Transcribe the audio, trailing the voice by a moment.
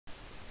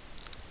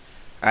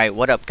Alright,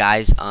 what up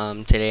guys? Today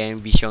I'm going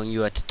to be showing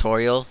you a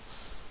tutorial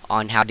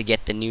on how to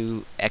get the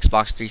new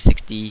Xbox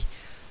 360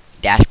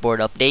 dashboard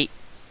update.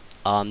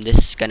 This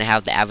is going to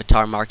have the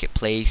avatar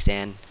marketplace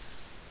and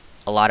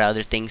a lot of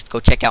other things. Go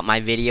check out my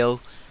video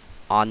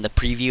on the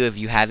preview if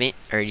you haven't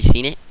already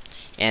seen it.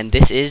 And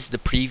this is the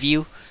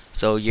preview,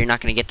 so you're not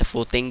going to get the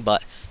full thing,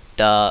 but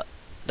the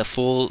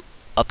full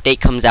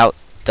update comes out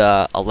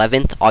the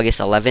 11th, August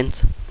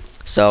 11th.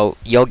 So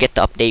you'll get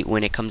the update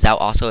when it comes out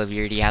also if you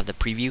already have the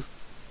preview.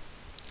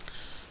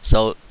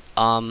 So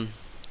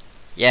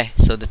yeah,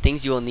 so the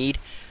things you'll need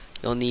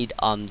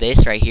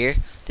this right here.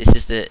 This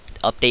is the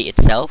update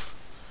itself.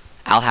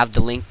 I'll have the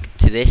link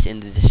to this in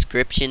the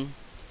description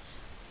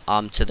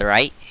to the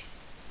right.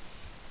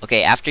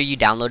 Okay, after you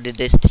downloaded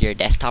this to your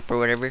desktop or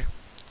whatever,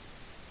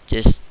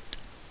 just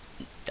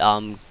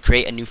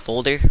create a new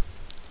folder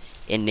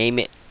and name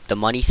it the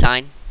money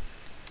sign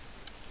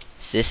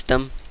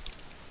System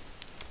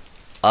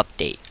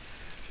Update.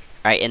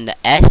 Alright, and the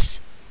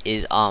S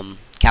is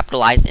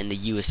capitalized and the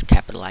U is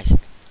capitalized.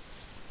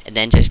 And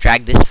then just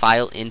drag this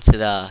file into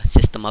the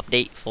System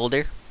Update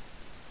folder.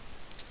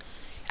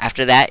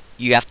 After that,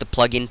 you have to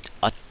plug in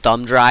a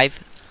thumb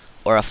drive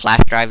or a flash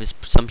drive, as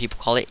some people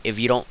call it. If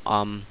you don't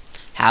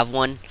have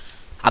one,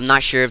 I'm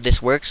not sure if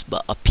this works,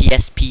 but a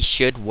PSP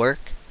should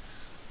work.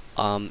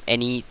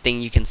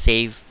 Anything you can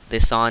save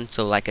this on,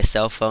 so like a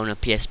cell phone, a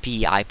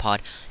PSP, iPod,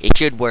 it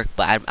should work,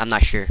 but I'm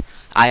not sure.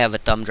 I have a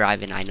thumb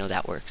drive and I know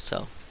that works,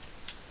 so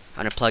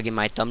I'm gonna plug in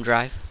my thumb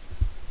drive.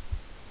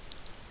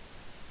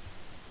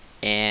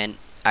 And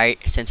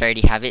since I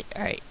already have it,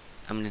 alright,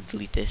 I'm gonna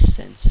delete this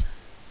since.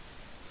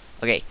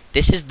 Okay,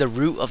 this is the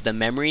root of the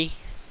memory.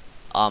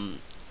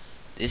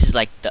 This is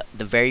like the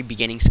very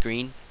beginning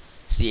screen.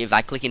 See, if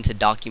I click into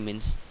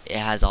documents, it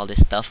has all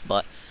this stuff,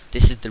 but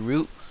this is the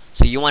root.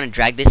 So you want to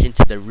drag this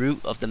into the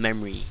root of the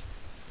memory,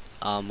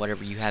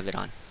 whatever you have it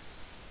on.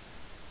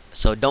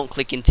 So don't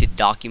click into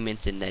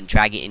documents and then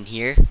drag it in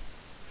here.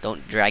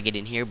 Don't drag it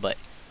in here, but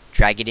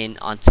drag it in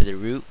onto the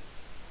root.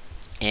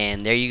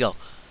 And there you go.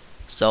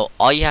 So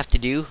all you have to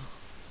do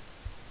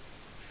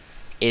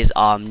is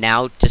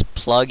now just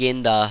plug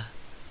in the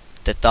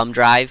thumb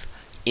drive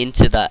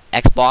into the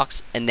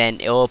Xbox, and then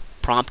it will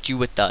prompt you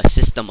with the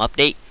system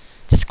update.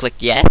 Just click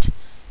yes,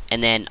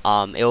 and then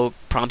it will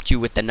prompt you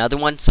with another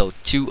one. So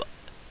two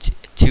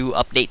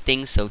update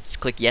things. So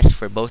just click yes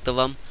for both of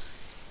them,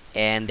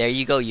 and there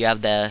you go. You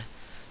have the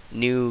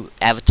new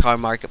avatar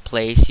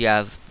marketplace. You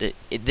have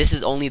this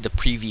is only the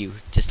preview,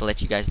 just to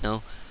let you guys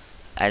know.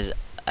 As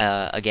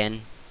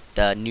again,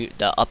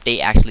 the update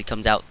actually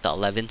comes out the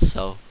 11th.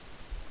 So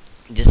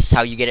this is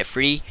how you get it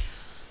free.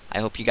 I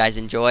hope you guys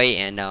enjoy,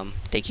 and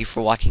thank you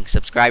for watching.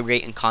 Subscribe,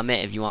 rate, and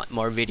comment if you want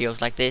more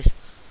videos like this.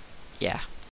 Yeah.